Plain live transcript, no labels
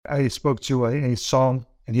I spoke to a song,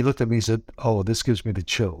 and he looked at me and said, "Oh, this gives me the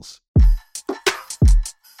chills."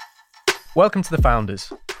 Welcome to The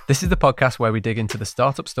Founders. This is the podcast where we dig into the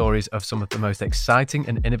startup stories of some of the most exciting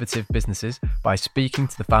and innovative businesses by speaking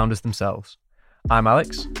to the founders themselves. I'm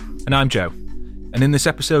Alex. And I'm Joe. And in this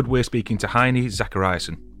episode, we're speaking to Heini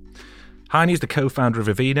Zachariassen. Heini is the co-founder of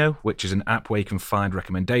Vivino, which is an app where you can find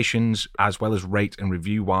recommendations as well as rate and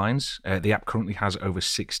review wines. The app currently has over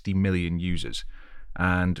 60 million users.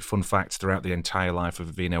 And fun fact, throughout the entire life of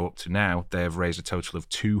Vivino up to now, they have raised a total of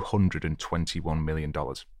 $221 million.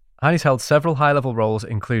 Heini's held several high-level roles,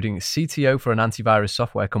 including CTO for an antivirus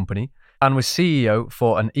software company and was CEO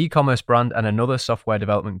for an e-commerce brand and another software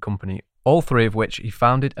development company, all three of which he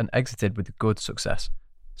founded and exited with good success.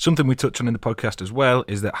 Something we touch on in the podcast as well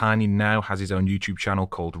is that Heini now has his own YouTube channel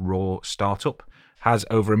called Raw Startup, has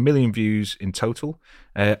over 1 million views in total.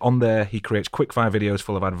 On there, he creates quick-fire videos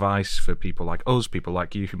full of advice for people like us, people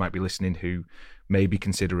like you who might be listening who may be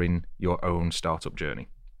considering your own startup journey.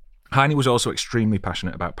 Heini was also extremely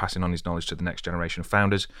passionate about passing on his knowledge to the next generation of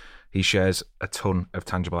founders. He shares a ton of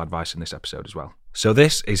tangible advice in this episode as well. So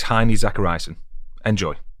this is Heini Zachariassen.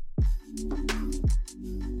 Enjoy.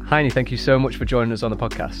 Heini, thank you so much for joining us on the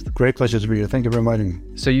podcast. Great pleasure to be here. Thank you for inviting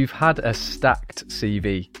me. So you've had a stacked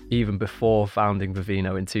CV even before founding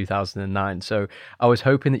Vivino in 2009. So I was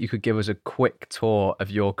hoping that you could give us a quick tour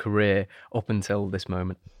of your career up until this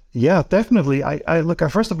moment. Yeah, definitely. I look,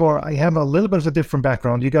 first of all, I have a little bit of a different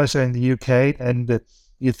background. You guys are in the UK, and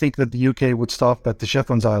you think that the UK would stop at the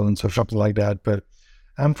Shetland Islands or something like that. But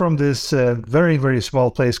I'm from this very, very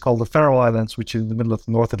small place called the Faroe Islands, which is in the middle of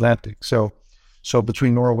the North Atlantic. So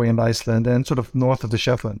between Norway and Iceland and sort of north of the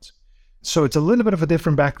Shetlands. So it's a little bit of a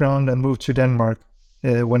different background. I moved to Denmark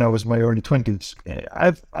when I was in my early 20s.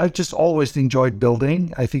 I've just always enjoyed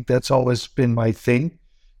building. I think that's always been my thing.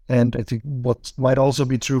 And I think what might also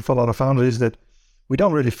be true for a lot of founders is that we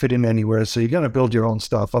don't really fit in anywhere. So you got to build your own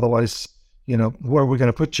stuff. Otherwise, where are we going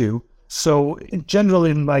to put you? So in general,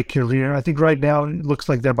 in my career, I think right now it looks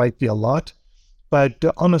like there might be a lot. But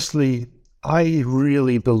honestly, I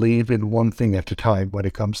really believe in one thing at a time when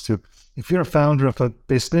it comes to, if you're a founder of a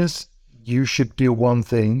business, you should do one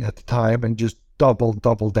thing at a time and just double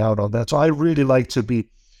down on that. So I really like to be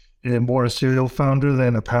more a serial founder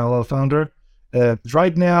than a parallel founder.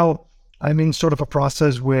 Right now, I'm in sort of a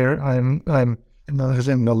process where I'm going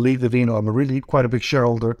to leave Vivino. I'm really quite a big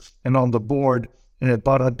shareholder and on the board. And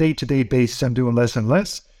about a day-to-day basis, I'm doing less and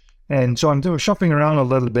less. And so I'm shopping around a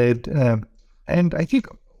little bit. And I think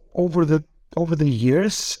over the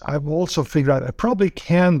years, I've also figured out I probably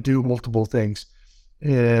can do multiple things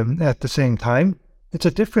at the same time. It's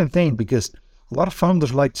a different thing because a lot of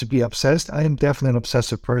founders like to be obsessed. I am definitely an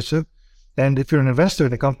obsessive person. And if you're an investor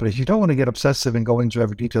in a company, you don't want to get obsessive and go into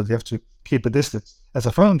every detail. You have to keep a distance. As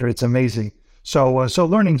a founder, it's amazing. So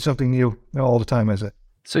learning something new all the time, is it?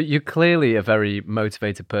 So you're clearly a very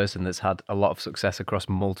motivated person that's had a lot of success across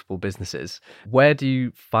multiple businesses. Where do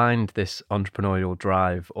you find this entrepreneurial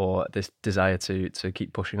drive or this desire to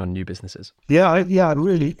keep pushing on new businesses? Yeah,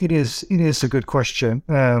 really, it is a good question.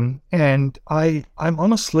 And I'm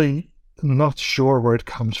honestly not sure where it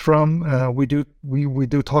comes from. We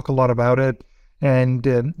do talk a lot about it. And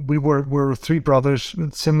we're three brothers,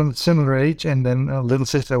 similar age, and then a little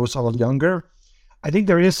sister that was a lot younger. I think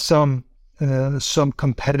there is some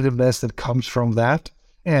competitiveness that comes from that.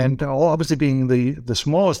 And obviously being the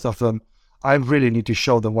smallest of them, I really need to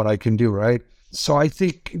show them what I can do, right? So I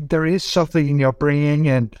think there is something in your upbringing.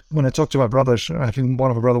 And when I talk to my brothers, I think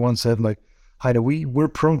one of my brothers once said, like, Heidi, we're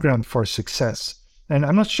programmed for success. And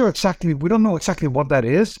I'm not sure we don't know exactly what that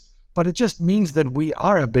is, but it just means that we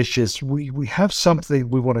are ambitious. We have something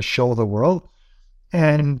we want to show the world.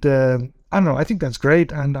 And I don't know, I think that's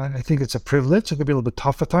great. And I think it's a privilege. It can be a little bit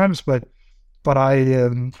tough at times, but I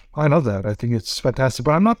know that. I think it's fantastic,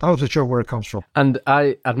 but I'm not totally sure where it comes from. And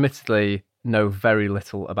I admittedly know very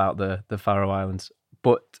little about the Faroe Islands,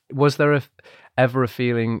 but was there ever a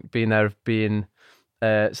feeling being there of being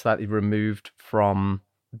slightly removed from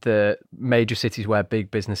the major cities where big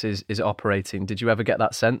businesses is operating? Did you ever get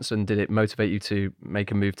that sense, and did it motivate you to make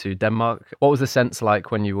a move to Denmark? What was the sense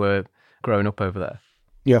like when you were growing up over there?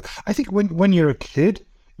 Yeah, I think when you're a kid,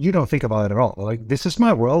 you don't think about it at all. Like, this is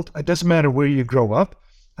my world. It doesn't matter where you grow up.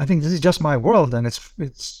 I think this is just my world, and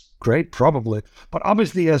it's great, probably. But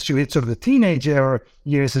obviously, as you hit sort of the teenage era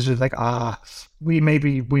years, it's just like, we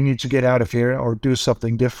need to get out of here or do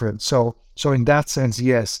something different. So in that sense,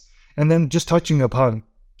 yes. And then just touching upon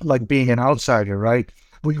like being an outsider, right?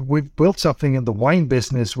 We've built something in the wine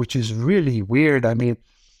business, which is really weird. I mean,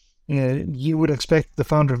 you would expect the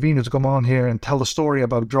founder of Vivino to come on here and tell a story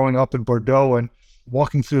about growing up in Bordeaux and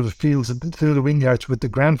walking through the fields and through the vineyards with the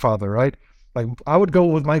grandfather, right? Like I would go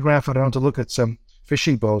with my grandfather on to look at some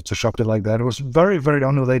fishing boats or something like that. It was very, very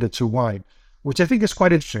unrelated to wine, which I think is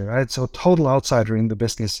quite interesting, right? So total outsider in the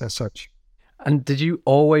business as such. And did you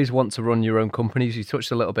always want to run your own companies? You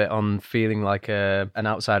touched a little bit on feeling like an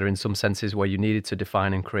outsider in some senses where you needed to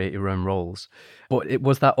define and create your own roles. But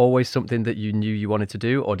was that always something that you knew you wanted to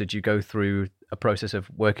do? Or did you go through a process of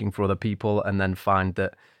working for other people and then find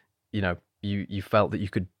that, you felt that you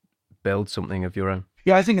could build something of your own?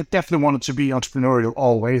 Yeah, I think I definitely wanted to be entrepreneurial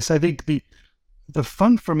always. I think the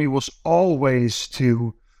fun for me was always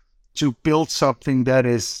to build something that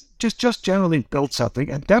is just generally build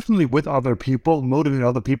something, and definitely with other people, motivate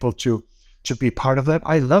other people to be part of that.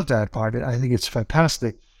 I love that part. I think it's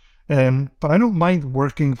fantastic. But I don't mind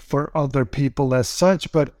working for other people as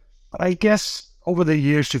such. But I guess over the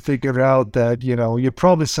years you figure out that, you're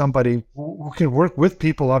probably somebody who can work with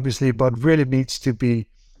people, obviously, but really needs to be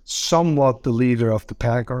somewhat the leader of the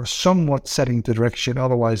pack or somewhat setting the direction.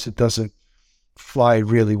 Otherwise, it doesn't fly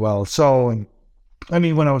really well. So, I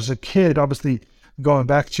mean, when I was a kid, obviously, going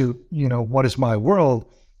back to, what is my world,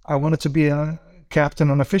 I wanted to be a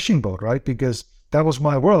captain on a fishing boat, right? Because that was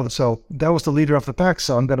my world. So that was the leader of the pack.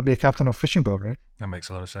 So I'm going to be a captain of a fishing boat, right? That makes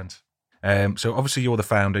a lot of sense. So obviously you're the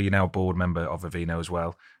founder, you're now a board member of Vivino as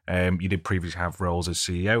well. You did previously have roles as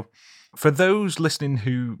CEO. For those listening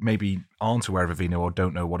who maybe aren't aware of Vivino or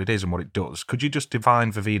don't know what it is and what it does, could you just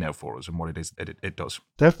define Vivino for us and what it is it does?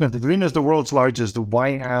 Definitely. Vivino is the world's largest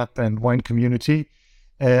wine app and wine community.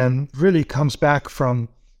 And really comes back from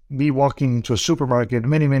me walking into a supermarket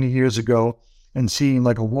many, many years ago and seeing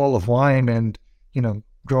like a wall of wine. And,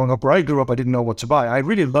 growing up where I grew up, I didn't know what to buy. I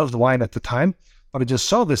really loved wine at the time, but I just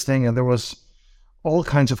saw this thing and there was all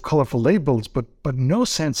kinds of colorful labels, but no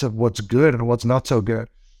sense of what's good and what's not so good.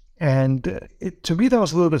 And to me, that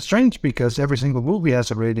was a little bit strange because every single movie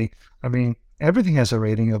has a rating. I mean, everything has a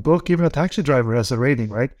rating. A book, even a taxi driver has a rating,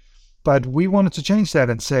 right? But we wanted to change that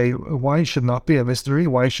and say wine should not be a mystery.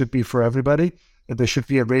 Wine should be for everybody. There should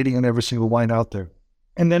be a rating on every single wine out there.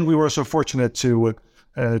 And then we were so fortunate to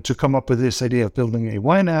come up with this idea of building a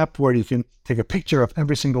wine app where you can take a picture of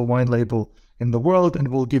every single wine label in the world and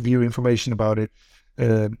we'll give you information about it,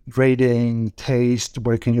 rating, taste,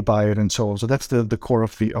 where can you buy it, and so on. So that's the core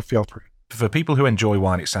of the offering. For people who enjoy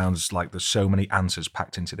wine, it sounds like there's so many answers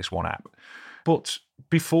packed into this one app. But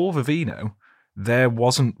before Vivino, there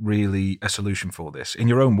wasn't really a solution for this. In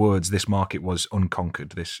your own words, this market was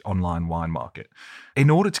unconquered, this online wine market. In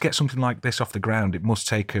order to get something like this off the ground, it must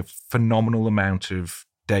take a phenomenal amount of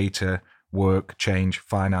data, work, change,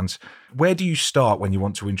 finance. Where do you start when you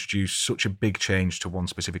want to introduce such a big change to one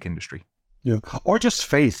specific industry? Yeah, or just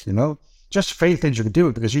faith, just faith that you can do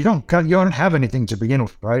it because you don't have anything to begin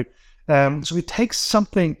with, right? So it takes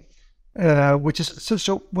something, which is,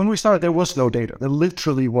 so when we started, there was no data. There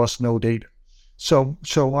literally was no data. So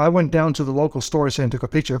I went down to the local stores and took a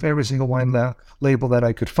picture of every single wine label that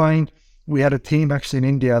I could find. We had a team actually in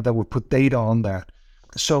India that would put data on that.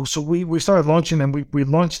 So we started launching and we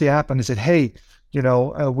launched the app and I said, hey,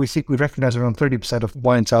 we think we recognize around 30% of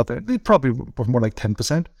wines out there. They probably were more like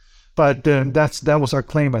 10%, but that was our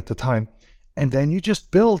claim at the time. And then you just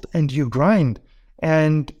build and you grind.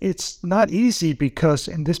 And it's not easy because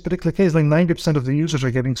in this particular case, like 90% of the users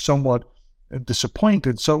are getting somewhat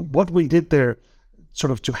disappointed. So what we did there,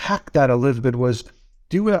 sort of to hack that a little bit, was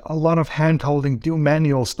do a lot of hand holding, do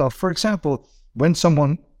manual stuff. For example, when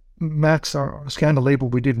someone marks or scan a label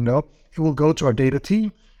we didn't know, it will go to our data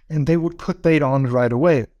team and they would put data on it right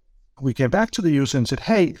away. We came back to the user and said,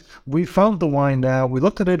 hey, we found the wine now. We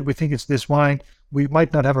looked at it. We think it's this wine. We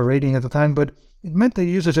might not have a rating at the time, but it meant the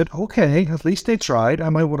user said, okay, at least they tried. I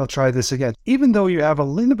might want to try this again. Even though you have a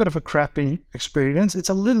little bit of a crappy experience, it's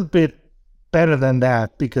a little bit better than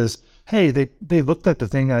that because, hey, they looked at the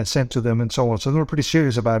thing I sent to them and so on. So they were pretty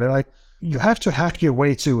serious about it. You have to hack your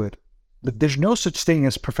way to it. But there's no such thing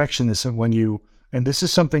as perfectionism and this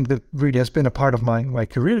is something that really has been a part of my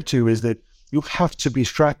career too, is that you have to be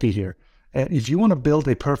scrappy here. And if you want to build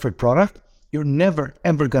a perfect product, you're never,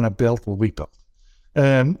 ever going to build what we built.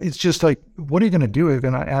 It's just like, what are you going to do? You're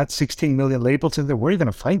going to add 16 million labels in there. Where are you going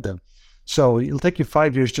to find them? So it'll take you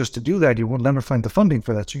 5 years just to do that. You will never find the funding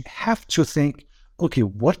for that. So you have to think, okay,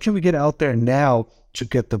 what can we get out there now to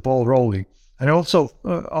get the ball rolling? And I also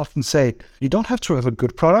often say, you don't have to have a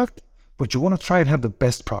good product, but you want to try and have the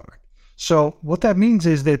best product. So what that means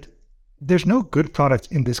is that there's no good product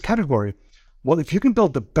in this category. Well, if you can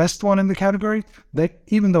build the best one in the category, that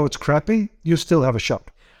even though it's crappy, you still have a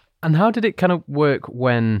shot. And how did it kind of work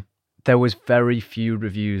when there was very few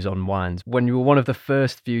reviews on wines. When you were one of the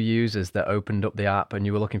first few users that opened up the app and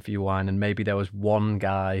you were looking for your wine, and maybe there was one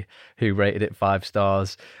guy who rated it 5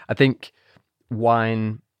 stars. I think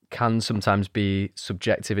wine can sometimes be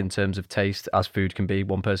subjective in terms of taste, as food can be.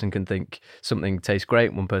 One person can think something tastes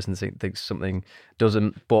great, one person thinks something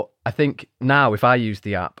doesn't. But I think now if I use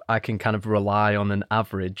the app, I can kind of rely on an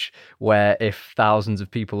average where if thousands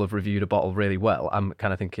of people have reviewed a bottle really well, I'm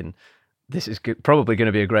kind of thinking this is probably going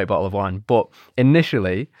to be a great bottle of wine. But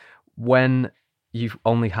initially, when you've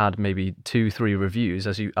only had maybe 2-3 reviews,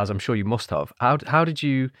 as I'm sure you must have, how did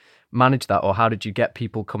you manage that, or how did you get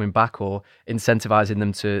people coming back or incentivizing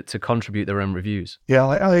them to contribute their own reviews?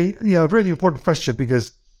 Yeah, yeah, really important question,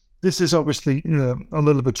 because this is obviously a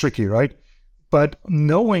little bit tricky, right? But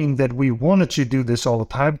knowing that we wanted to do this all the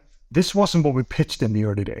time, this wasn't what we pitched in the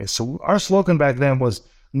early days. So our slogan back then was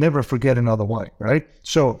never forget another wine, right?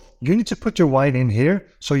 So you need to put your wine in here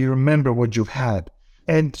so you remember what you've had.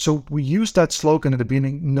 And so we used that slogan at the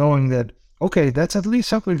beginning, knowing that, okay, that's at least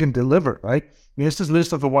something we can deliver, right? Here's this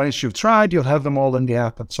list of the wines you've tried, you'll have them all in the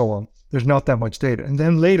app and so on. There's not that much data. And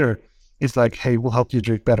then later, it's like, hey, we'll help you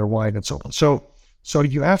drink better wine and so on. So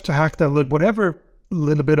you have to hack that whatever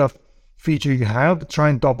little bit of feature you have, try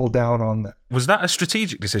and double down on that. Was that a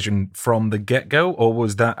strategic decision from the get-go, or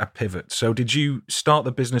was that a pivot? So did you start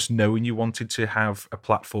the business knowing you wanted to have a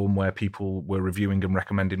platform where people were reviewing and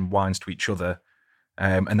recommending wines to each other,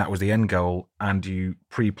 and that was the end goal, and you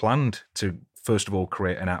pre-planned to, first of all,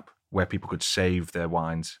 create an app where people could save their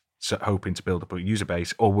wines, so hoping to build up a user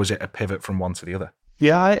base, or was it a pivot from one to the other?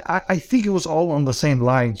 Yeah, I think it was all on the same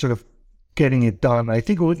line, sort of getting it done. I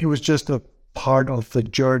think it was just a part of the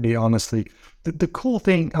journey, honestly. The cool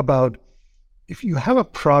thing about, if you have a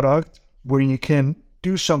product where you can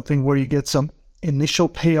do something where you get some initial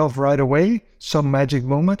payoff right away, some magic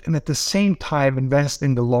moment, and at the same time invest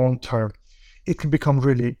in the long term, it can become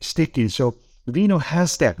really sticky. So Vivino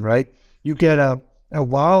has that, right? You get a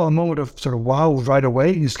moment of sort of wow right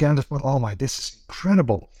away. You scan the phone, oh my, this is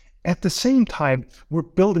incredible. At the same time, we're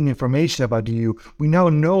building information about you. We now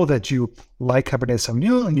know that you like Cabernet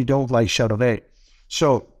Sauvignon and you don't like Chardonnay.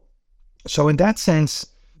 So in that sense,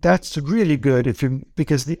 that's really good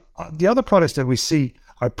because the other products that we see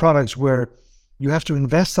are products where you have to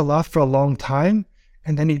invest a lot for a long time,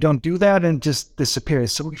 and then you don't do that and just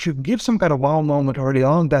disappears. So if you give some kind of wow moment early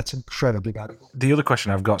on, that's incredibly valuable. The other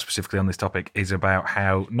question I've got specifically on this topic is about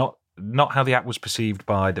how not how the app was perceived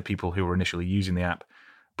by the people who were initially using the app,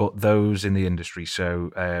 but those in the industry, so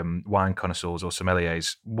wine connoisseurs or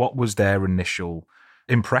sommeliers. What was their initial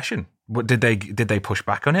impression? Did they push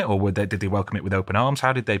back on it, or did they welcome it with open arms?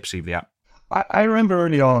 How did they perceive the app? I remember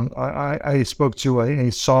early on, I spoke to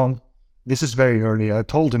a song. This is very early. I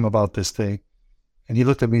told him about this thing, and he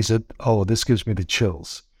looked at me and said, "Oh, this gives me the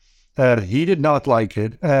chills." He did not like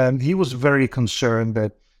it, and he was very concerned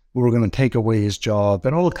that we were going to take away his job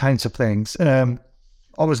and all kinds of things.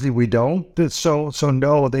 Obviously, we don't. So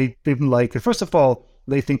no, they didn't like it. First of all,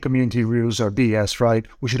 they think community reviews are BS, right?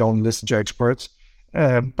 We should only listen to experts.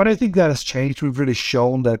 But I think that has changed. We've really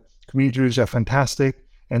shown that community reviews are fantastic,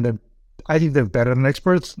 and I think they're better than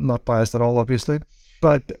experts. Not biased at all, obviously.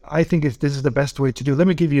 But I think if this is the best way to do, let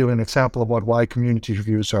me give you an example of why community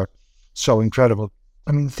reviews are so incredible.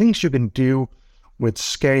 I mean, things you can do with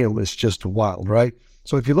scale is just wild, right?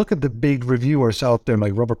 So if you look at the big reviewers out there,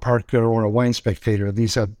 like Robert Parker or a Wine Spectator,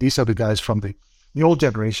 these are the guys from the old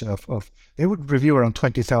generation of they would review around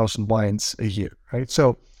 20,000 wines a year, right?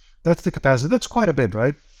 So that's the capacity. That's quite a bit,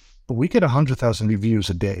 right? But we get 100,000 reviews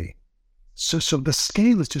a day. So the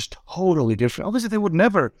scale is just totally different. Obviously, they would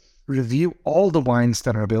never review all the wines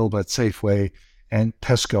that are available at Safeway and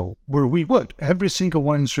Tesco, where we would. Every single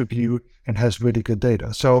one is reviewed and has really good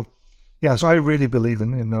data. So yeah, so I really believe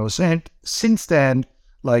in those. And since then,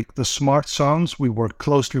 like the smart songs, we work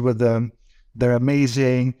closely with them. They're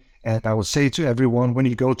amazing. And I would say to everyone, when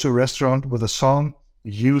you go to a restaurant with a song,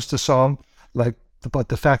 use the song. But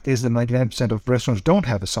the fact is that 99% of restaurants don't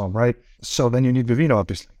have a song, right? So then you need Vivino,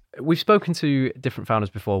 obviously. We've spoken to different founders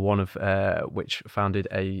before, one of which founded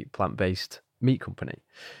a plant-based meat company.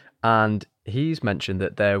 And he's mentioned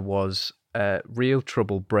that there was real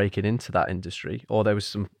trouble breaking into that industry, or there was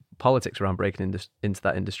some politics around breaking into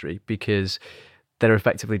that industry because they're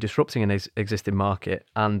effectively disrupting an existing market,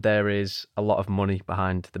 and there is a lot of money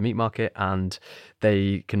behind the meat market, and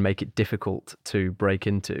they can make it difficult to break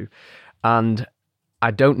into. And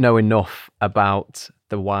I don't know enough about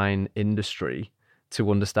the wine industry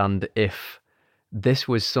to understand if this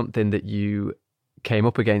was something that you came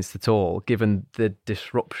up against at all, given the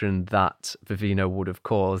disruption that Vivino would have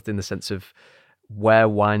caused, in the sense of where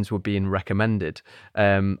wines were being recommended,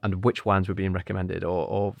 and which wines were being recommended,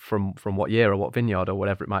 or from what year or what vineyard or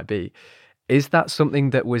whatever it might be. Is that something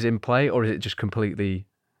that was in play, or is it just completely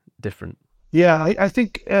different? Yeah, I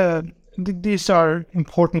think these are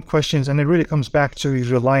important questions, and it really comes back to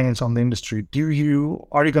reliance on the industry. Are you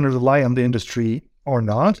going to rely on the industry or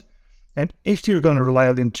not? And if you're going to rely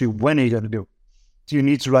on the industry, when are you going to do it? Do you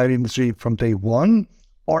need to rely on the industry from day one,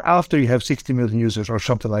 or after you have 60 million users or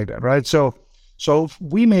something like that, right? So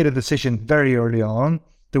we made a decision very early on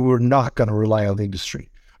that we're not going to rely on the industry.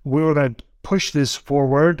 We were going to push this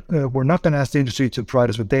forward. We're not going to ask the industry to provide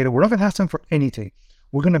us with data. We're not going to ask them for anything.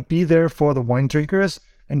 We're going to be there for the wine drinkers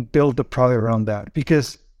and build the product around that.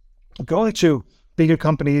 Because going to bigger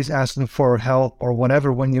companies, asking for help or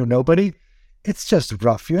whatever when you're nobody, it's just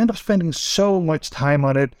rough. You end up spending so much time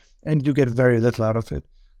on it and you get very little out of it.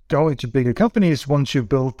 Going to bigger companies, once you've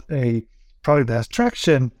built a product that has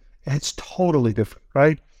traction, it's totally different,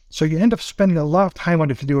 right? So you end up spending a lot of time on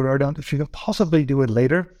it if you do it early on. If you can possibly do it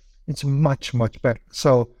later, it's much, much better.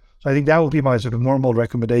 So I think that would be my sort of normal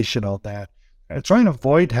recommendation on that. Try and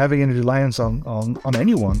avoid having any reliance on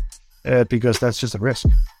anyone because that's just a risk.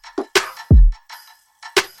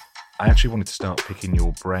 I actually wanted to start picking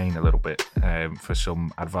your brain a little bit for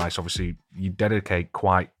some advice. Obviously, you dedicate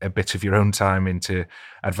quite a bit of your own time into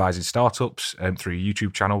advising startups through your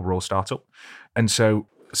YouTube channel, Raw Startup. And so,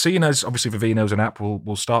 seeing as obviously Vivino's an app,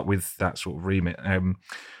 we'll start with that sort of remit.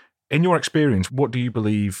 In your experience, what do you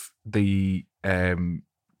believe the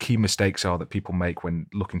key mistakes are that people make when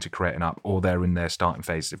looking to create an app, or they're in their starting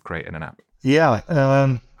phase of creating an app? Yeah,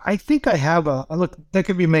 I think I have look, there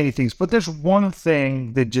could be many things, but there's one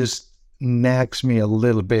thing that just nags me a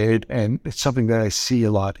little bit, and it's something that I see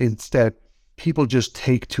a lot. It's that people just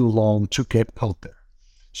take too long to get out there.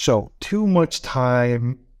 So too much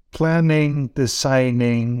time planning,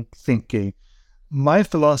 designing, thinking. My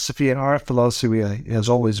philosophy and our philosophy has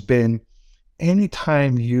always been,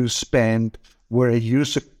 anytime you spend where a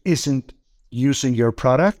user isn't using your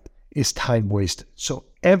product is time wasted. So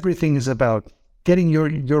everything is about getting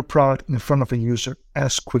your product in front of a user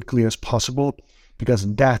as quickly as possible, because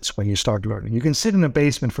that's when you start learning. You can sit in a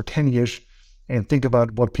basement for 10 years and think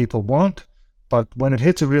about what people want, but when it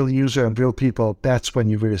hits a real user and real people, that's when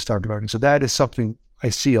you really start learning. So that is something I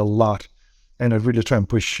see a lot, and I really try and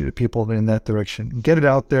push people in that direction. Get it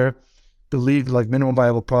out there. Believe, like minimum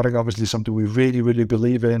viable product, obviously something we really, really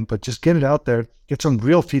believe in, but just get it out there, get some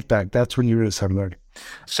real feedback. That's when you really start learning.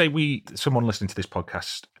 Say someone listening to this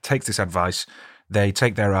podcast takes this advice, they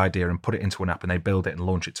take their idea and put it into an app and they build it and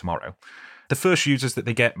launch it tomorrow. The first users that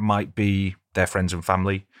they get might be their friends and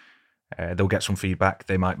family. They'll get some feedback.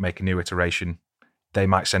 They might make a new iteration. They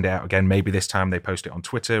might send it out again. Maybe this time they post it on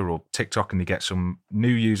Twitter or TikTok and they get some new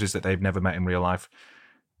users that they've never met in real life.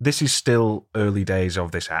 This is still early days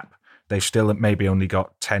of this app. They've still maybe only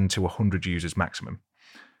got 10 to 100 users maximum.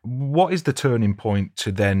 What is the turning point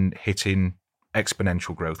to then hitting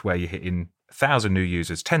exponential growth, where you're hitting 1,000 new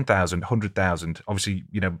users, 10,000, 100,000? Obviously,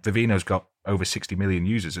 Vivino's got over 60 million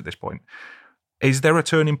users at this point. Is there a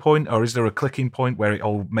turning point, or is there a clicking point where it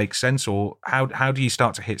all makes sense, or how do you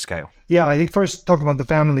start to hit scale? Yeah, I think first talking about the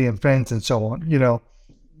family and friends and so on,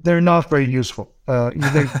 they're not very useful. They're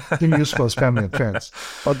useful as family and friends,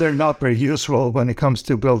 but they're not very useful when it comes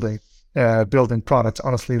to building products.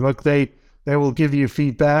 Honestly, look, they will give you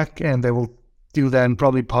feedback, and they will do that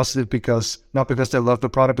probably positive, not because they love the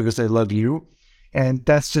product, because they love you, and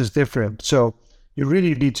that's just different. So you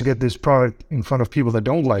really need to get this product in front of people that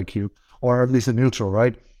don't like you, or at least a neutral,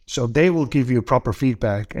 right? So they will give you proper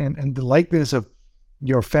feedback, and the likeliness of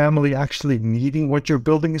your family actually needing what you're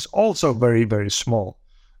building is also very, very small.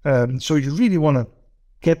 So you really want to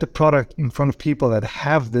get the product in front of people that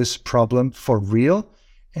have this problem for real,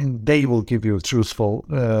 and they will give you truthful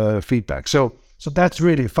feedback. So that's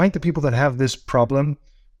really, find the people that have this problem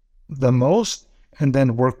the most, and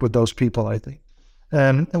then work with those people, I think.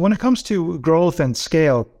 And when it comes to growth and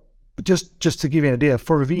scale, just to give you an idea,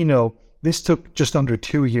 for Vivino, this took just under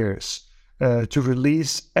 2 years to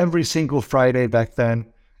release every single Friday back then.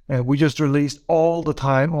 We just released all the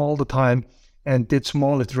time, and did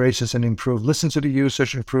small iterations and improve. Listen to the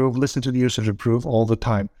users, improve all the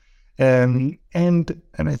time. And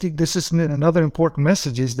I think this is another important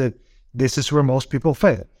message, is that this is where most people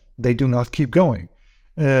fail. They do not keep going.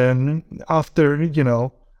 After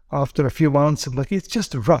a few months, it's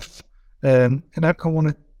just rough. And I want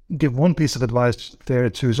to give one piece of advice there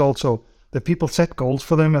too, is also that people set goals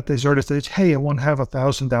for them at this early stage. Hey, I want to have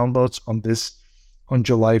 1,000 downloads on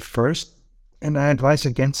July 1st. And I advise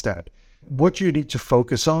against that. What you need to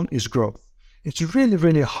focus on is growth. It's really,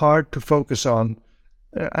 really hard to focus on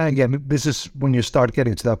again, this is when you start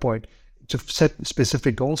getting to that point, to set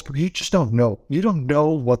specific goals, but you just don't know. You don't know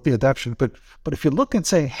what the adoption, but if you look and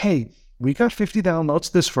say, hey, we got 50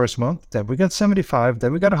 downloads this first month, then we got 75,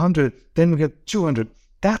 then we got 100, then we got 200.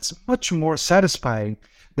 That's much more satisfying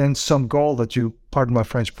than some goal that you, pardon my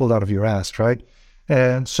French, pulled out of your ass, right?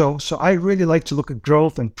 And so I really like to look at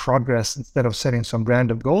growth and progress instead of setting some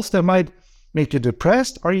random goals that might make you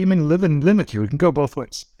depressed or even limit you. It can go both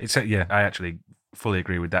ways. Yeah, I actually fully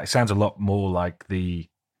agree with that. It sounds a lot more like the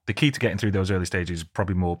key to getting through those early stages is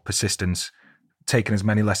probably more persistence, taking as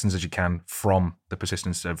many lessons as you can from the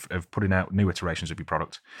persistence of putting out new iterations of your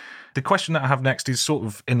product. The question that I have next is sort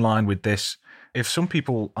of in line with this. If some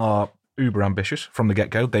people are uber ambitious from the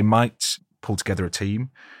get-go, they might pull together a team.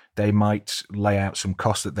 They might lay out some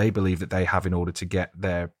costs that they believe that they have in order to get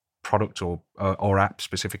their product or app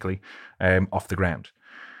specifically off the ground.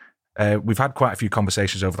 We've had quite a few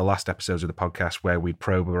conversations over the last episodes of the podcast where we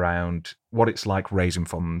probe around what it's like raising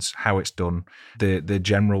funds, how it's done. The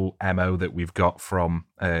general MO that we've got from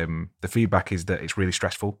the feedback is that it's really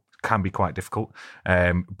stressful, can be quite difficult,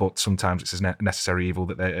 but sometimes it's a necessary evil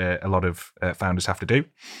that a lot of founders have to do.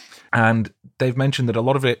 And they've mentioned that a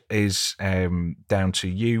lot of it is down to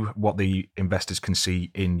you, what the investors can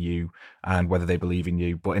see in you and whether they believe in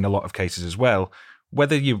you. But in a lot of cases as well,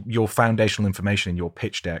 whether your foundational information in your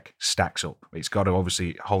pitch deck stacks up. It's got to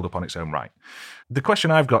obviously hold up on its own right. The question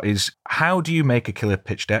I've got is, how do you make a killer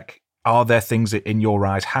pitch deck? Are there things that in your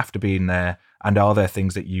eyes have to be in there? And are there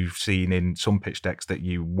things that you've seen in some pitch decks that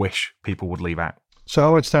you wish people would leave out? So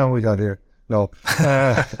how much time we got here? No,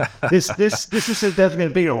 this is a definitely a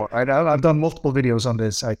bigger one. Right? I've done multiple videos on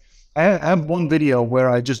this. I have one video where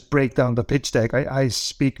I just break down the pitch deck. I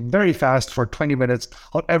speak very fast for 20 minutes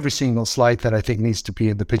on every single slide that I think needs to be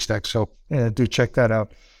in the pitch deck. So do check that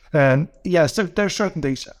out. And yes, there are certain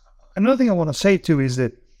things. Another thing I want to say too is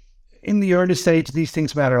that in the early stage, these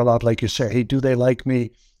things matter a lot. Like you say, hey, do they like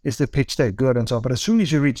me? Is the pitch deck good? And so on. But as soon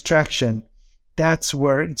as you reach traction, that's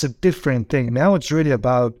where it's a different thing. Now it's really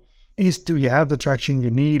about, do you have the traction you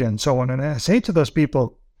need and so on. And I say to those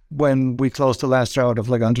people, when we closed the last round of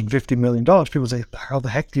like $150 million, people say, how the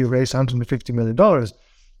heck do you raise $150 million?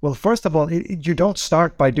 Well, first of all, you don't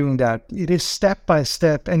start by doing that. It is step by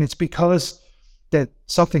step, and it's because that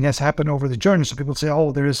something has happened over the journey. So people say,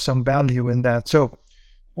 oh, there is some value in that. So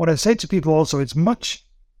what I say to people also, it's much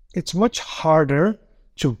harder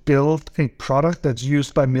to build a product that's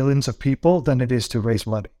used by millions of people than it is to raise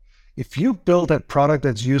money. If you build a product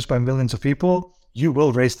that's used by millions of people, you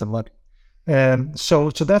will raise the money. So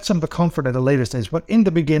that's some of the comfort at the later stage. But in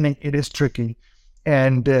the beginning, it is tricky.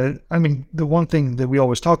 And I mean, the one thing that we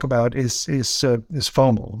always talk about is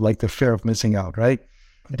FOMO, like the fear of missing out, right?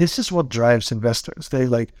 This is what drives investors.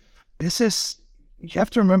 You have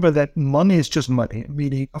to remember that money is just money.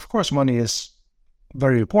 Meaning, of course, money is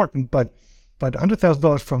very important, but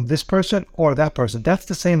 $100,000 from this person or that person, that's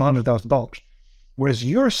the same $100,000. Whereas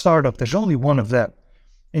your startup, there's only one of them.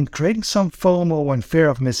 And creating some FOMO and fear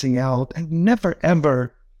of missing out and never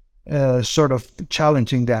ever sort of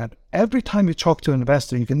challenging that. Every time you talk to an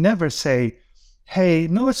investor, you can never say, hey,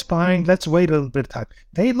 no, it's fine, let's wait a little bit of time.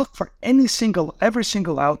 They look for every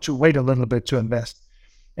single out to wait a little bit to invest.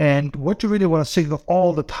 And what you really want to signal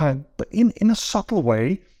all the time, but in a subtle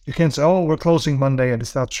way, you can say, oh, we're closing Monday and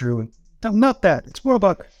it's not true. No, not that. It's more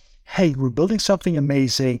about, hey, we're building something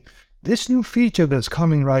amazing. This new feature that's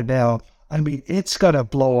coming right now, I mean, it's going to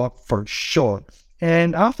blow up for sure.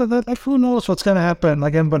 And after that, like, who knows what's going to happen?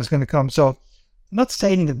 Like, everybody's going to come. So not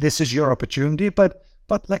saying that this is your opportunity, but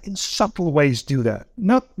like in subtle ways do that.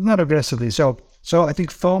 Not aggressively. So I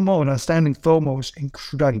think FOMO and understanding FOMO is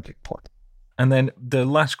incredibly important. And then the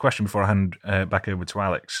last question before I hand back over to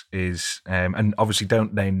Alex is, and obviously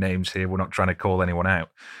don't name names here, we're not trying to call anyone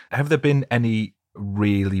out. Have there been any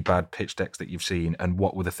really bad pitch decks that you've seen, and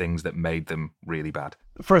what were the things that made them really bad?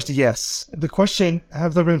 First, yes. The question,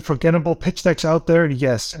 have there been forgettable pitch decks out there?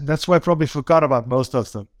 Yes. And that's why I probably forgot about most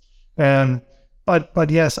of them. But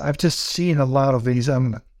yes, I've just seen a lot of these.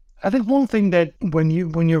 I think one thing that when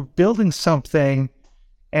you're building something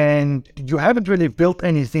and you haven't really built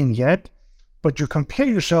anything yet, but you compare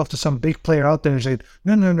yourself to some big player out there and say,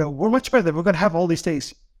 no, we're much better. We're going to have all these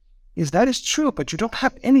things. That is true, but you don't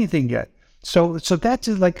have anything yet. So that's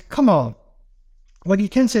like, come on. Well, you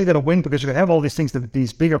can't say you're going to win because you're going to have all these things that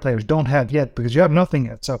these bigger players don't have yet because you have nothing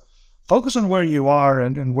yet. So focus on where you are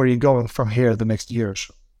and where you're going from here the next year or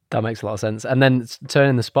so. That makes a lot of sense. And then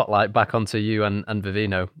turning the spotlight back onto you and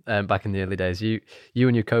Vivino back in the early days, you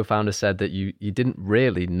and your co-founder said that you didn't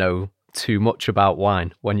really know too much about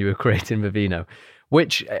wine when you were creating Vivino,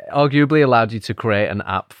 which arguably allowed you to create an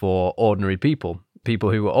app for ordinary people.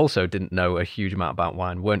 people who also didn't know a huge amount about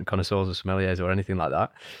wine, weren't connoisseurs or sommeliers or anything like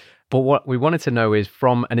that. But what we wanted to know is,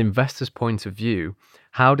 from an investor's point of view,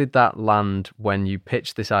 how did that land when you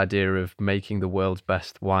pitched this idea of making the world's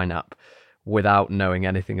best wine app without knowing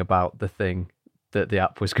anything about the thing that the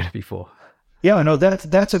app was going to be for? Yeah, no,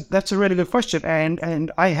 that's a really good question.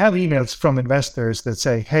 And I have emails from investors that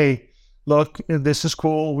say, hey, look, this is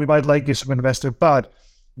cool. We might like you some investor, but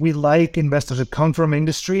we like investors that come from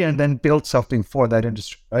industry and then build something for that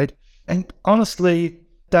industry, right? And honestly,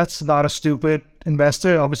 that's not a stupid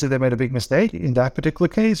investor. Obviously, they made a big mistake in that particular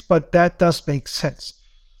case, but that does make sense.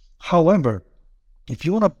 However, if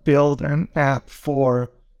you want to build an app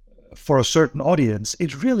for a certain audience,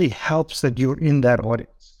 it really helps that you're in that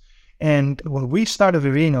audience. And when we started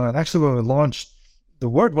Vivino, and actually when we launched, the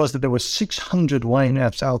word was that there were 600 wine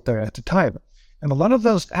apps out there at the time. And a lot of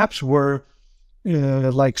those apps were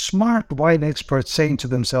like smart wine experts saying to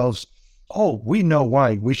themselves, oh, we know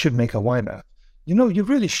wine, we should make a wine app. You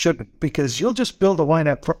really shouldn't, because you'll just build a wine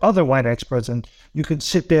app for other wine experts, and you can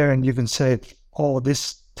sit there and you can say, oh,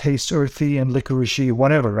 this tastes earthy and licoricey,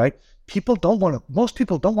 whatever, right? Most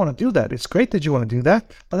people don't want to do that. It's great that you want to do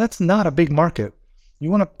that, but that's not a big market. You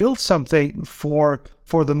want to build something for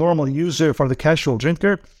the normal user, for the casual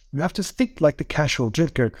drinker. You have to think like the casual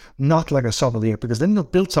drinker, not like a sommelier, because then you'll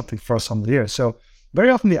build something for a sommelier. So very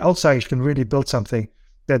often the outsiders can really build something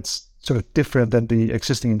that's sort of different than the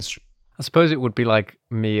existing industry. I suppose it would be like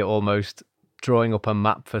me almost drawing up a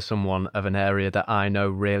map for someone of an area that I know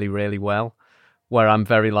really, really well, where I'm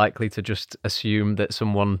very likely to just assume that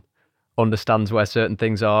someone understands where certain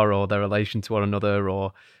things are or their relation to one another,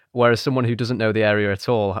 or whereas someone who doesn't know the area at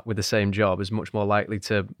all with the same job is much more likely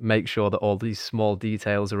to make sure that all these small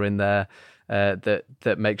details are in there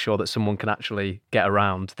that make sure that someone can actually get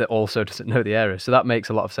around that also doesn't know the area. So that makes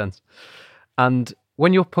a lot of sense. And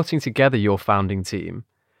when you're putting together your founding team,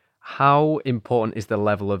 how important is the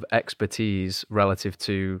level of expertise relative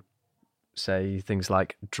to, say, things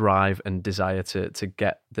like drive and desire to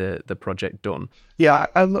get the project done? Yeah,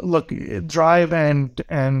 look, drive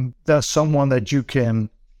and there's someone that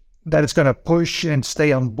is going to push and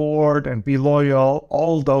stay on board and be loyal,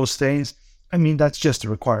 all those things. I mean, that's just a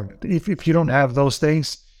requirement. If you don't have those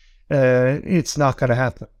things, it's not going to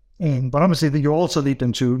happen. But obviously, you also need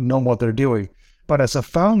them to know what they're doing. But as a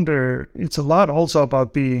founder, it's a lot also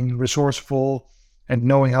about being resourceful and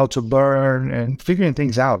knowing how to learn and figuring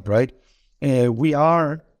things out, right? We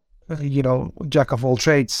are, jack of all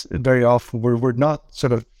trades very often. We're not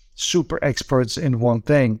sort of super experts in one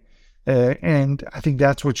thing. And I think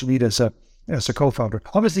that's what you need as a co-founder.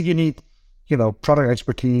 Obviously, you need, product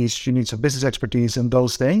expertise, you need some business expertise in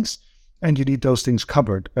those things, and you need those things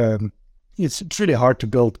covered. It's really hard to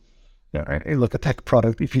build a tech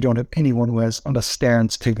product if you don't have anyone who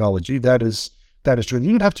understands technology. That is true.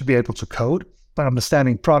 You would have to be able to code, but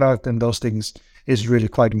understanding product and those things is really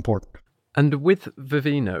quite important. And with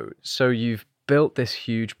Vivino, so you've built this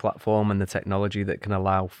huge platform and the technology that can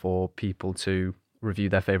allow for people to review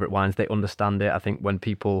their favorite wines. They understand it. I think when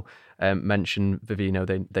people mention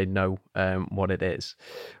Vivino, they know what it is.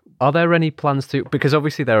 Are there any plans to, because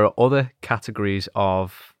obviously there are other categories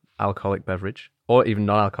of alcoholic beverage or even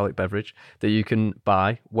non-alcoholic beverage that you can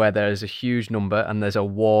buy where there's a huge number and there's a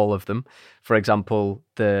wall of them. For example,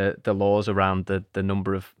 the laws around the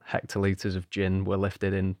number of hectolitres of gin were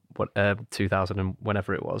lifted in 2000 and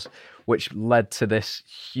whenever it was, which led to this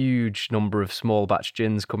huge number of small batch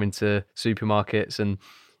gins coming to supermarkets. And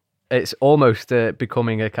it's almost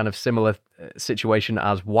becoming a kind of similar situation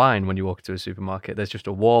as wine when you walk into a supermarket. There's just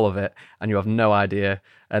a wall of it and you have no idea.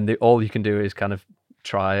 And all you can do is kind of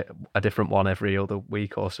try a different one every other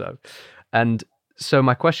week or so. And so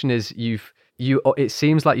my question is, it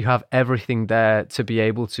seems like you have everything there to be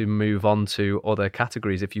able to move on to other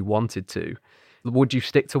categories if you wanted to. Would you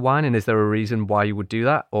stick to wine, and is there a reason why you would do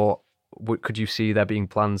that, or could you see there being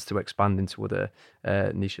plans to expand into other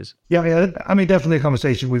niches? Yeah. I mean, definitely a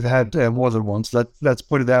conversation we've had more than once. Let's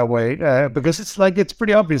put it that way, because it's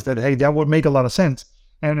pretty obvious that, hey, that would make a lot of sense,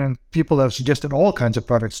 and people have suggested all kinds of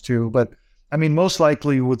products too. But I mean, most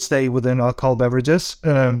likely would stay within alcohol beverages.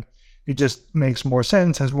 It just makes more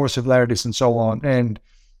sense, has more similarities, and so on. And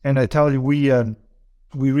I tell you, we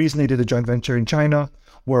recently did a joint venture in China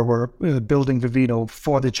where we're building Vivino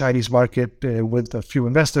for the Chinese market with a few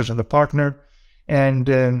investors and a partner. And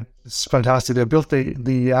it's fantastic. They built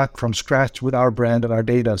the app from scratch with our brand and our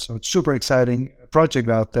data. So it's super exciting project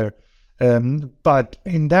out there. But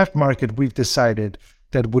in that market, we've decided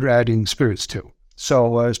that we're adding spirits too.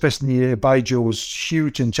 So especially Baijiu was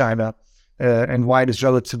huge in China, and wine is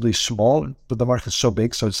relatively small, but the market is so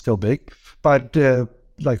big, so it's still big. But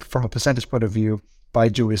like from a percentage point of view,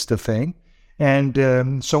 Baijiu is the thing.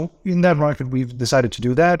 And so in that market, we've decided to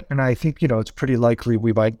do that. And I think, it's pretty likely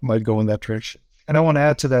we might go in that direction. And I want to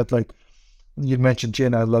add to that, like you mentioned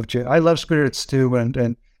gin, I love gin. I love spirits too.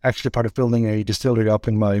 And actually part of building a distillery up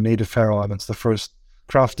in my native Faroe Islands, the first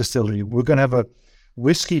craft distillery. We're going to have a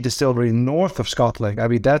whiskey distillery north of Scotland. I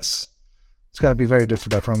mean, it's going to be very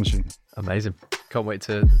different, I promise you. Amazing. Can't wait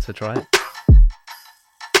to try it.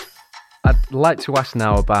 I'd like to ask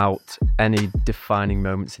now about any defining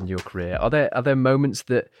moments in your career. Are there moments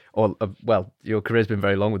that, your career's been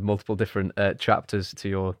very long with multiple different chapters to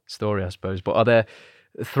your story, I suppose, but are there,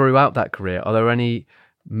 throughout that career, are there any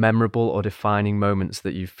memorable or defining moments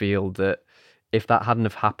that you feel that if that hadn't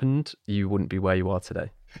have happened, you wouldn't be where you are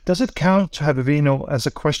today? Does it count to have Vivino as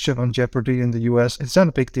a question on Jeopardy in the US? Is that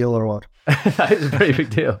a big deal or what? It's a pretty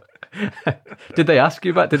big deal. Did they ask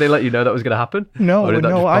you about? Did they let you know that was going to happen? No,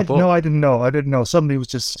 I didn't know. Somebody was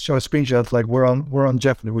just show a screenshot like we're on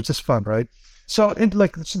Jeopardy, which is fun, right? So I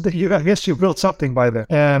guess you built something by then.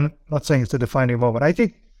 And not saying it's a defining moment. I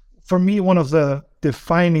think for me, one of the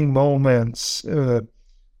defining moments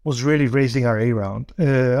was really raising our A round.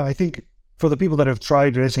 I think for the people that have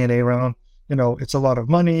tried raising an A round, it's a lot of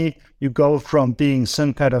money. You go from being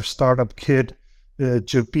some kind of startup kid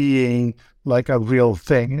to being like a real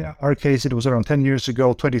thing. In our case, it was around 10 years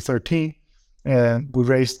ago, 2013, and we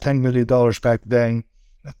raised $10 million back then.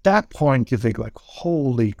 At that point, you think like,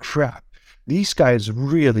 holy crap, these guys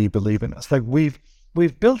really believe in us. Like we've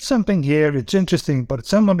built something here. It's interesting, but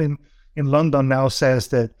someone in London now says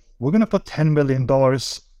that we're going to put $10 million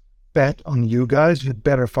bet on you guys. You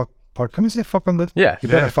better can we say fuck on this? Yeah. You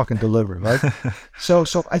better fucking deliver, right? So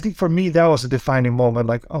I think for me, that was a defining moment.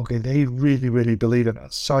 Like, okay, they really, really believe in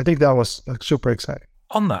us. So I think that was like super exciting.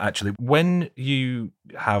 On that, actually, when you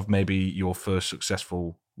have maybe your first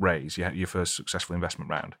successful raise, your first successful investment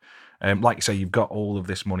round, like you say, you've got all of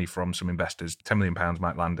this money from some investors, £10 million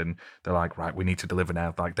might land, and they're like, right, we need to deliver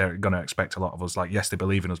now. Like they're going to expect a lot of us. Like, yes, they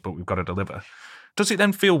believe in us, but we've got to deliver. Does it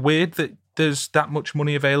then feel weird that there's that much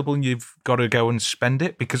money available and you've got to go and spend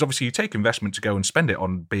it? Because obviously you take investment to go and spend it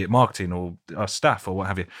on, be it marketing or staff or what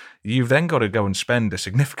have you. You've then got to go and spend a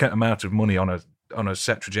significant amount of money on a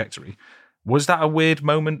set trajectory. Was that a weird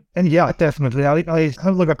moment? And yeah, definitely. I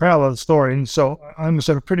have like a parallel story. And so I'm a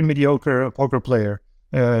sort of pretty mediocre poker player.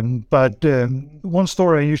 But one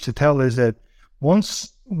story I used to tell is that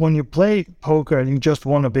when you play poker and you just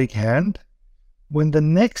won a big hand, when the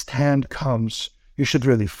next hand comes, you should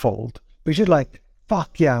really fold. But you should like,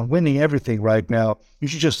 fuck yeah, I'm winning everything right now. You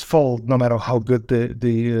should just fold no matter how good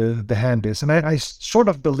the hand is. And I sort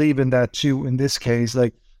of believe in that too in this case.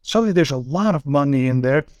 Like suddenly there's a lot of money in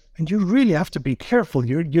there and you really have to be careful.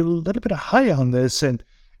 You're a little bit high on this and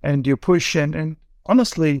you push and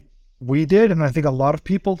honestly, we did. And I think a lot of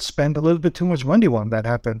people spend a little bit too much money when that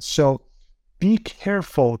happens. So be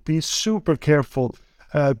careful, be super careful,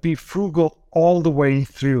 be frugal all the way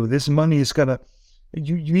through. This money is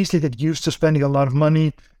you easily get used to spending a lot of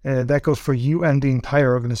money. That goes for you and the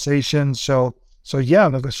entire organization. So yeah,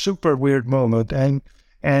 like a super weird moment.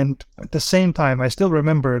 And at the same time, I still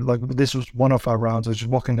remember like this was one of our rounds. I was just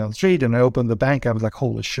walking down the street and I opened the bank. I was like,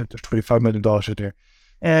 holy shit, there's $25 million in there.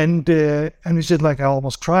 And it's just like I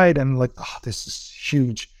almost cried and like, oh, this is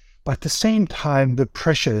huge. But at the same time, the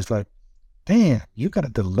pressure is like, damn, you got to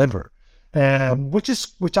deliver.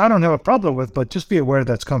 Which I don't have a problem with, but just be aware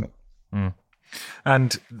that's coming. Mm.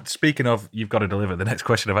 And speaking of you've got to deliver, the next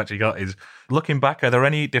question I've actually got is, looking back, are there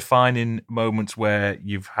any defining moments where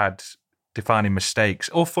you've had defining mistakes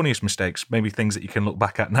or funniest mistakes, maybe things that you can look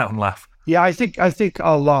back at now and laugh? Yeah, I think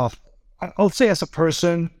I'll laugh. I'll say as a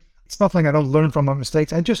person, it's not like I don't learn from my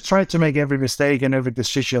mistakes. I just try to make every mistake and every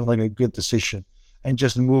decision like a good decision and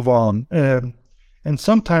just move on. And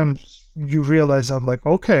sometimes you realize I'm like,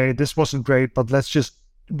 okay, this wasn't great, but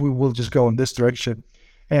we will just go in this direction.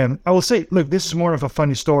 And I will say, look, this is more of a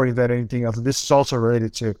funny story than anything else. This is also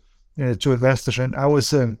related to investors. And I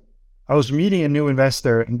was meeting a new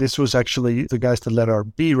investor, and this was actually the guys that led our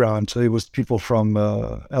B round. So it was people from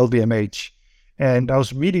LVMH. And I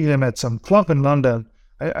was meeting them at some club in London.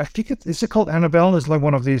 I think is it called Annabelle? It's like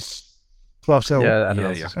one of these clubs. Yeah,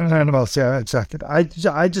 Annabelle's. Annabelle's, yeah, exactly. I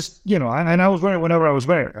just, and I was wearing whenever I was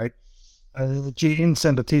wearing, right? Jeans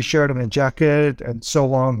and a t-shirt and a jacket and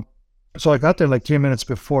so on. So I got there like 3 minutes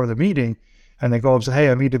before the meeting, and they go up and say,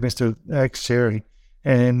 "Hey, I meet Mr. X here,"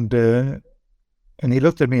 and he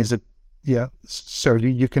looked at me and said, "Yeah, sir,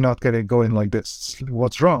 you cannot get it going like this.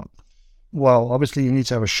 What's wrong?" Well, obviously you need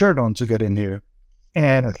to have a shirt on to get in here.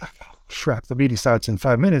 And I'm like, oh, crap, the meeting starts in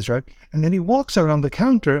 5 minutes, right? And then he walks around the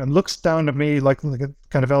counter and looks down at me like a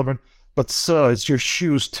kind of element. but so it's your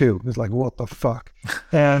shoes too. It's like, what the fuck?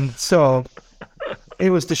 And so it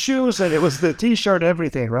was the shoes and it was the t-shirt,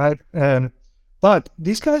 everything, right? But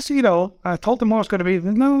these guys, I told them I was going to be,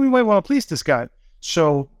 no, we might want to please this guy.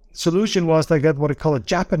 So solution was they got what I call a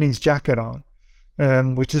Japanese jacket on,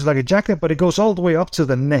 which is like a jacket, but it goes all the way up to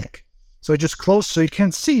the neck. So it just closed, so you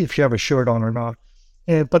can't see if you have a shirt on or not.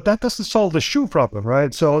 But that doesn't solve the shoe problem,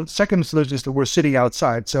 right? So second solution is that we're sitting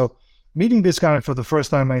outside. So meeting this guy for the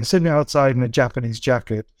first time, I'm sitting outside in a Japanese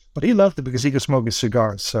jacket, but he loved it because he could smoke his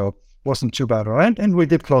cigars, so it wasn't too bad. And we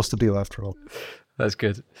did close the deal after all. That's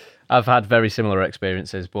good. I've had very similar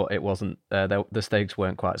experiences, but it wasn't. The stakes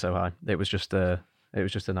weren't quite so high. It was just a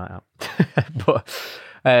night out. But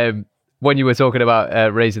when you were talking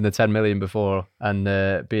about raising the 10 million before and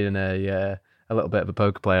being a little bit of a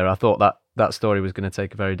poker player, I thought that story was going to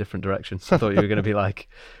take a very different direction. I thought you were going to be like,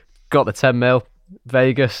 got the 10 mil,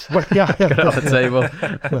 Vegas, well, yeah. got it on the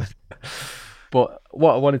table. But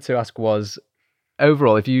what I wanted to ask was,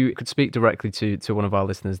 overall, if you could speak directly to one of our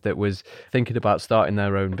listeners that was thinking about starting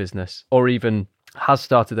their own business or even has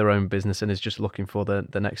started their own business and is just looking for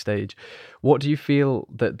the next stage, what do you feel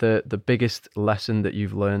that the biggest lesson that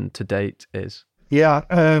you've learned to date is? Yeah,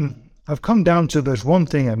 I've come down to there's one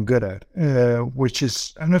thing I'm good at, which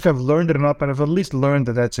is, I don't know if I've learned it or not, but I've at least learned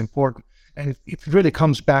that that's important. And it really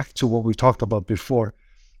comes back to what we talked about before,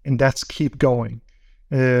 and that's keep going.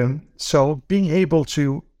 So being able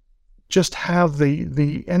to just have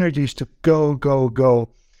the energies to go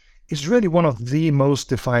is really one of the most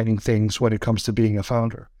defining things when it comes to being a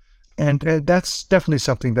founder. And that's definitely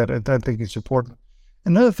something that I think is important.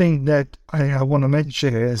 Another thing that I want to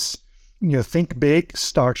mention is, think big,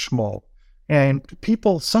 start small. And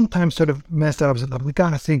people sometimes sort of mess that up and say, we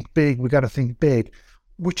got to think big,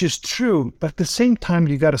 which is true. But at the same time,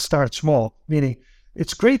 you got to start small, meaning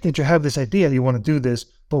it's great that you have this idea, you want to do this,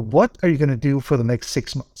 but what are you going to do for the next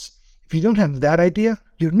 6 months? If you don't have that idea,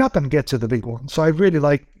 you're not going to get to the big one. So I really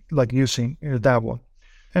like using that one.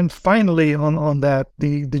 And finally, on that,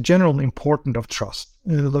 the general importance of trust.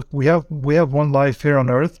 Look, we have one life here on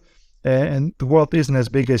Earth, and the world isn't as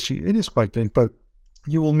big as it is quite big, but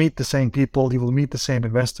you will meet the same people, you will meet the same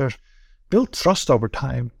investors. Build trust over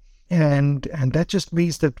time, and that just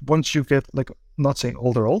means that once you get, like, not saying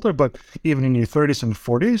older, but even in your 30s and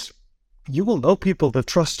 40s, you will know people that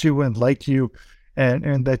trust you and like you,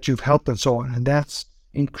 and that you've helped and so on, and that's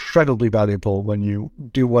incredibly valuable when you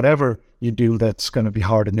do whatever you do that's going to be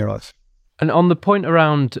hard in your life. And on the point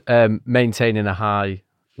around maintaining a high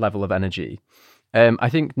level of energy, I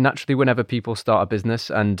think naturally whenever people start a business,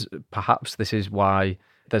 and perhaps this is why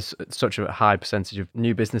there's such a high percentage of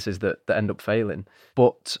new businesses that end up failing,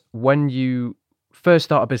 but when you first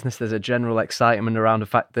start a business, there's a general excitement around the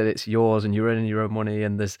fact that it's yours and you're earning your own money,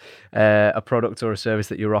 and there's a product or a service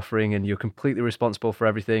that you're offering and you're completely responsible for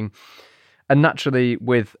everything. And naturally,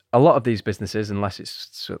 with a lot of these businesses, unless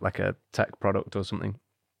it's like a tech product or something,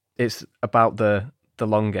 it's about the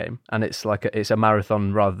long game, and it's a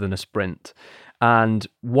marathon rather than a sprint. And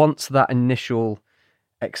once that initial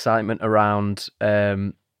excitement around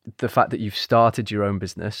the fact that you've started your own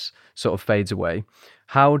business sort of fades away,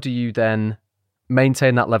 how do you then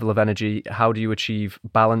maintain that level of energy? How do you achieve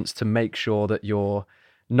balance to make sure that you're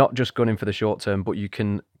not just gunning for the short term, but you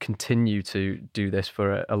can continue to do this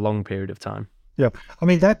for a long period of time? Yeah, I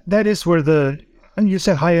mean, that is where and you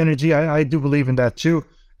said high energy, I do believe in that too,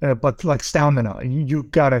 but like stamina, you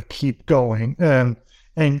gotta keep going.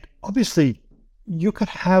 And obviously, you could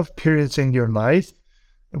have periods in your life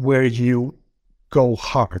where you go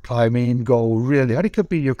hard. I mean, go really hard. It could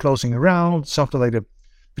be you're closing a round, something like that,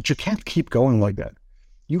 but you can't keep going like that.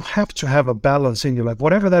 You have to have a balance in your life,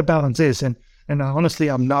 whatever that balance is. And honestly,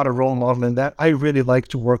 I'm not a role model in that. I really like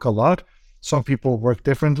to work a lot. Some people work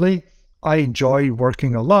differently. I enjoy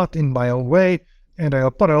working a lot in my own way,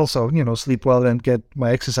 but I also, sleep well and get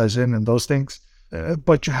my exercise in and those things.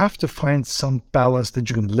 But you have to find some balance that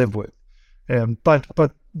you can live with.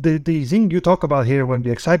 But the thing you talk about here, when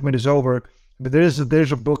the excitement is over, there's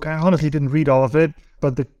a book. I honestly didn't read all of it,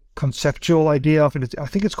 but the conceptual idea of it, I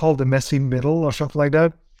think it's called The Messy Middle or something like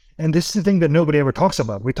that. And this is the thing that nobody ever talks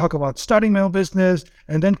about. We talk about starting my own business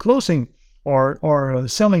and then closing or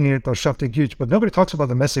selling it or something huge, but nobody talks about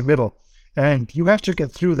the messy middle. And you have to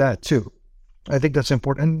get through that too. I think that's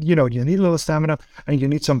important. And you need a little stamina and you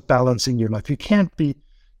need some balance in your life. You can't be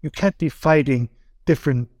fighting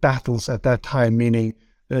different battles at that time, meaning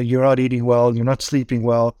you're not eating well, you're not sleeping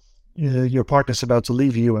well, your partner's about to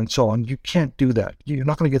leave you and so on. You can't do that. You're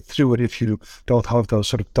not going to get through it if you don't have those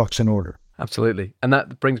sort of ducks in order. Absolutely. And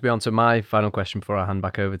that brings me on to my final question before I hand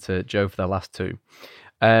back over to Joe for the last two.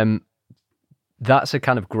 That's a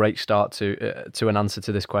kind of great start to an answer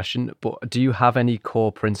to this question. But do you have any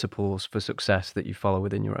core principles for success that you follow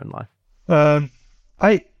within your own life?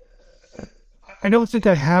 I don't think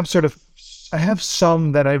I have I have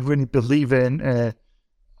some that I really believe in.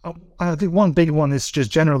 I think one big one is just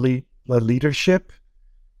generally the leadership.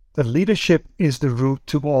 The leadership is the root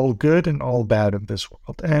to all good and all bad in this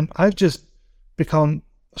world. And I've just become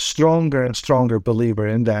a stronger and stronger believer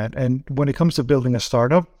in that. And when it comes to building a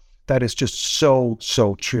startup, that is just so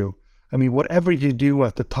true. I mean, whatever you do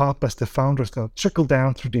at the top as the founder is going to trickle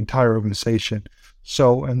down through the entire organization.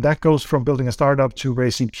 So, and that goes from building a startup to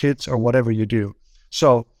raising kids or whatever you do.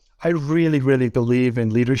 So I really believe in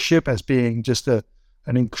leadership as being just an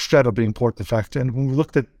incredibly important factor. And when we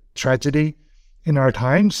looked at tragedy in our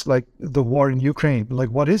times, like the war in Ukraine, like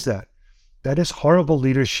what is that? That is horrible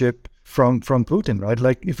leadership from Putin, right?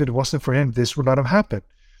 Like if it wasn't for him, this would not have happened.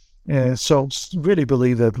 And so really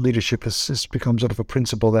believe that leadership has become sort of a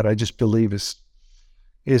principle that I just believe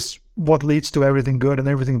is what leads to everything good and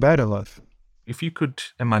everything bad in life. If you could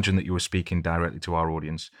imagine that you were speaking directly to our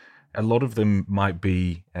audience, a lot of them might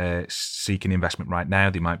be seeking investment right now.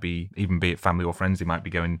 They might be, even be it family or friends, they might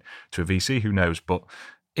be going to a VC, who knows. But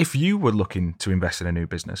if you were looking to invest in a new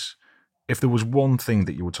business, if there was one thing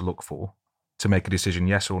that you were to look for to make a decision,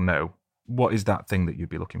 yes or no, what is that thing that you'd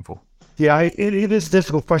be looking for? Yeah, it is a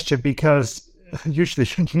difficult question because usually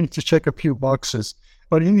you need to check a few boxes.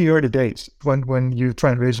 But in the early days, when you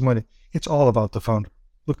try and raise money, it's all about the founder.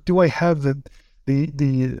 Look, do I have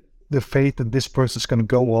the faith that this person is going to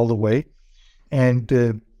go all the way?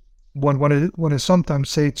 And what I sometimes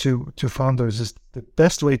say to founders is the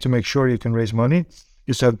best way to make sure you can raise money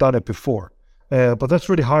is to have done it before. But that's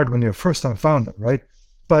really hard when you're a first-time founder, right?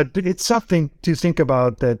 But it's something to think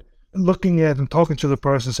about, that looking at and talking to the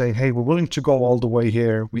person saying, hey, we're willing to go all the way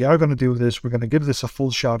here. We are going to do this. We're going to give this a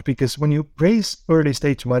full shot. Because when you raise early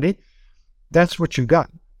stage money, that's what you got.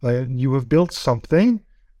 You have built something,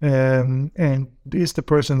 and is the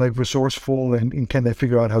person like resourceful and can they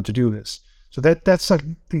figure out how to do this? So that's like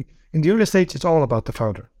in the early stage, it's all about the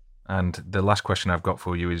founder. And the last question I've got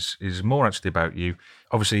for you is more actually about you.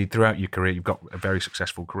 Obviously, throughout your career, you've got a very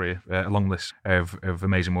successful career, a long list of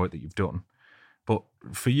amazing work that you've done. But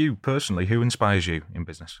for you personally, who inspires you in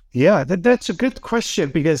business? Yeah, that's a good question,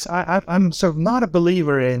 because I'm sort of not a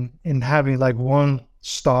believer in having like one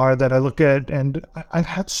star that I look at. And I've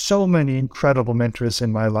had so many incredible mentors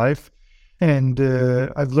in my life, and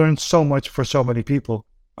I've learned so much for so many people.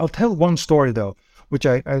 I'll tell one story though, which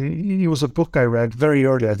it was a book I read very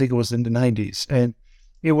early. I think it was in the 90s. And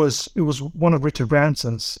it was one of Richard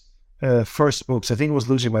Branson's first books. I think it was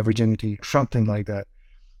Losing My Virginity, something like that.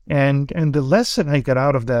 And the lesson I got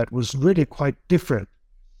out of that was really quite different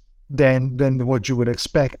than what you would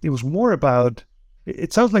expect. It was more about,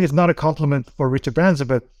 it sounds like it's not a compliment for Richard Branson,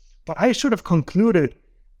 but I sort of concluded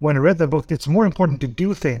when I read the book, it's more important to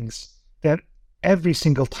do things that every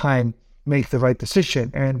single time make the right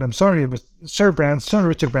decision. And I'm sorry, it was Sir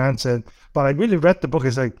Richard Branson, but I really read the book.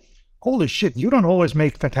 It's like, holy shit, you don't always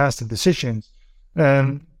make fantastic decisions.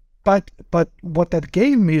 But what that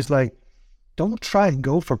gave me is like, don't try and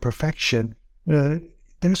go for perfection.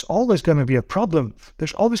 There's always going to be a problem.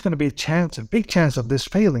 There's always going to be a big chance of this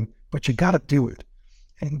failing, but you got to do it.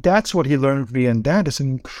 And that's what he learned from me. And that is an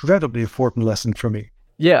incredibly important lesson for me.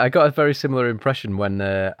 Yeah, I got a very similar impression when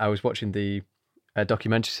I was watching the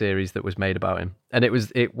documentary series that was made about him, and it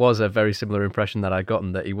was a very similar impression that I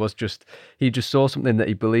gotten, that he just saw something that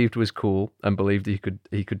he believed was cool and believed he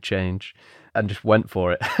could change, and just went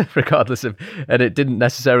for it regardless of, and it didn't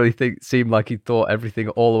necessarily seem like he thought everything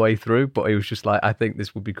all the way through, but he was just like, I think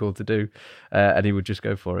this would be cool to do, and he would just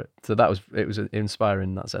go for it. So it was inspiring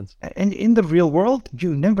in that sense. And in the real world,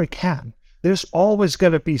 you never can. There's always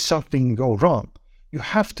going to be something go wrong. You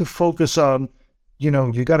have to focus on, you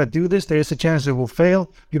got to do this. There's a chance it will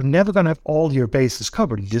fail. You're never going to have all your bases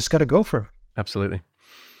covered. You just got to go for it. Absolutely.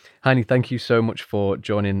 Heini, thank you so much for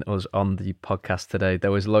joining us on the podcast today.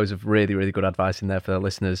 There was loads of really, really good advice in there for the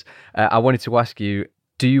listeners. I wanted to ask you,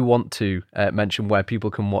 do you want to mention where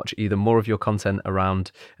people can watch either more of your content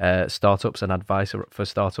around startups and advice for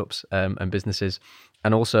startups and businesses,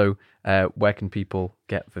 and also where can people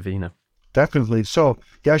get Vivino? Definitely. So,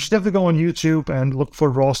 yeah, I should definitely go on YouTube and look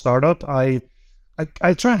for Raw Startup. I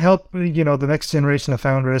try and help, the next generation of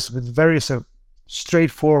founders with various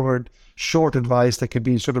straightforward, short advice that can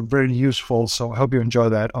be sort of very useful. So I hope you enjoy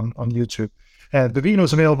that on YouTube. Vivino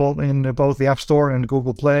is available in both the App Store and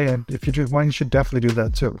Google Play. And if you do one, you should definitely do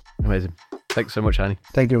that too. Amazing. Thanks so much, Heini.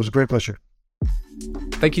 Thank you. It was a great pleasure.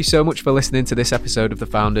 Thank you so much for listening to this episode of The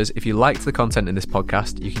Founders. If you liked the content in this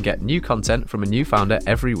podcast, you can get new content from a new founder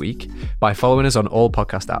every week by following us on all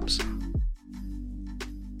podcast apps.